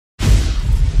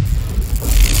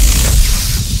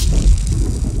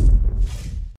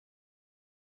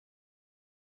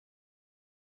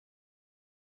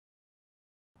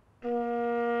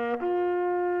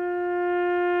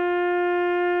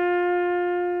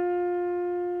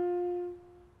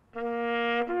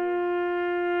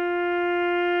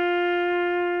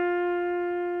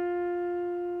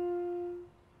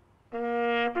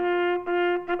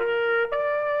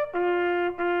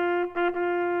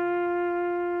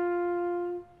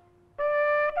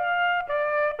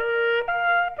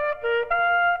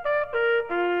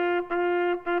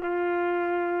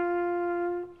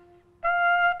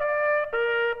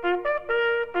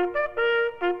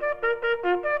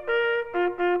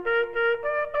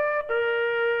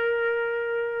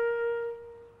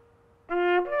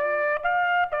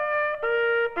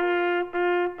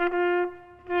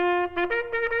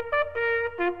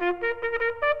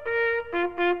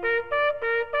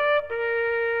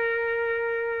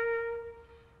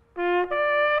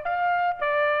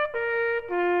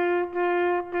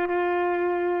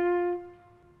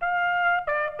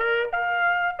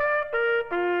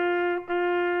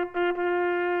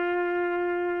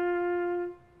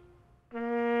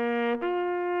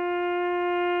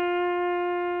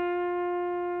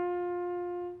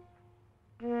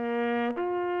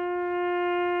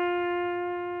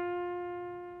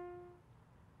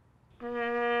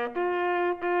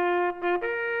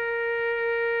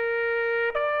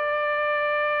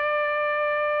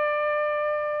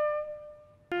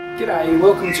G'day,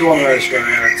 welcome to On the Road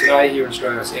Australia. Today here in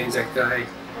Australia it's Anzac Day.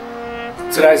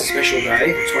 Today's a special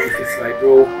day, the 25th of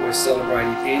April. We're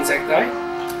celebrating Anzac Day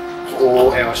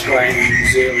for our Australian and New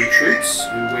Zealand troops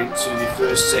who went to the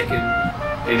first, second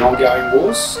and ongoing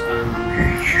wars.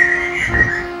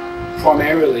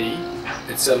 Primarily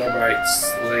it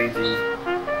celebrates landing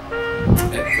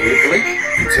at Gallipoli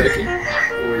in Turkey,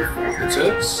 where we fought the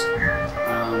Turks.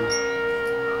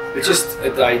 It's just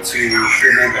a day to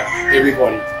remember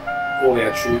everybody, all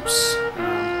our troops,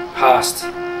 past,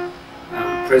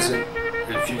 present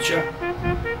and future.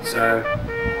 So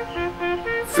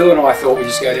Phil and I thought we'd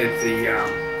just go to the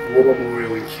War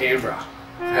Memorial in Canberra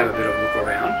to have a bit of a look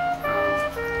around.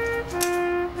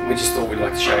 We just thought we'd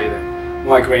like to show you that.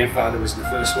 My grandfather was in the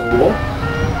First World War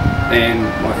and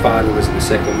my father was in the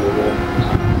Second World War.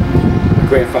 My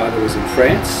grandfather was in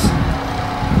France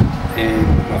and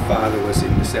my father was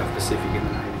in the South Pacific in the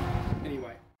Navy.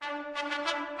 Anyway.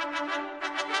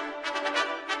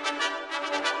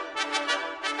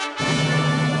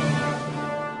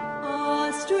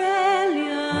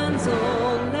 Australians,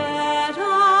 oh let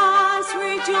us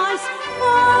rejoice,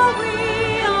 for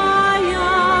we are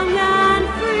young and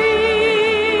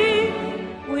free.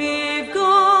 We've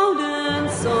golden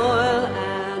soil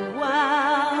and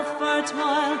wealth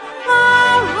fertile.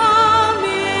 Our home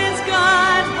is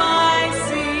God by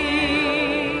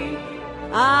sea.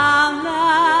 Our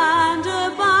land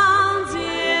abounds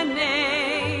in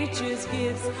nature's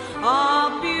gifts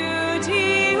of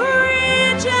beauty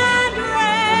rich and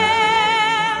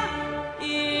rare.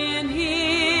 In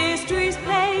history's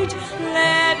page,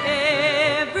 let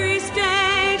every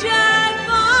stage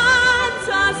advance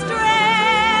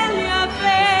Australia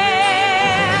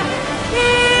fair.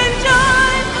 In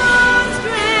joyful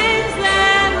strains,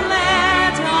 then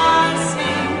let us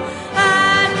sing,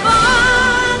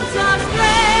 advance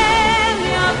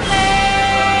Australia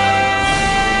fair.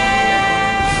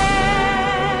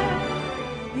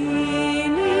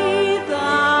 Beneath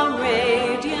the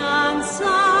radiant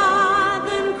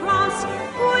Southern Cross,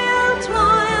 we'll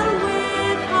toil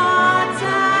with hearts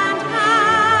and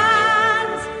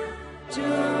hands to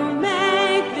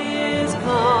make this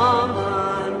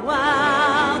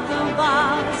Commonwealth of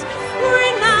ours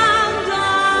renowned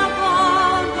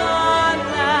above the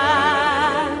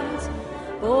lands.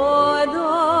 For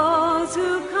those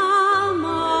who come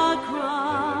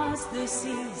across the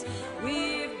seas,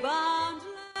 we've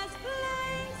boundless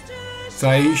plains to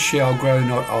They shall grow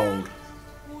not old,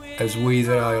 as we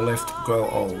that are left grow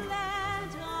old.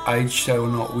 Age shall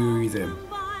not weary them,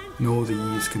 nor the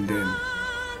years condemn.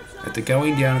 At the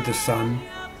going down of the sun,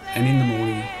 and in the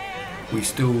morning, we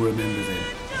still remember them,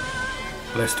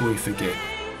 lest we forget.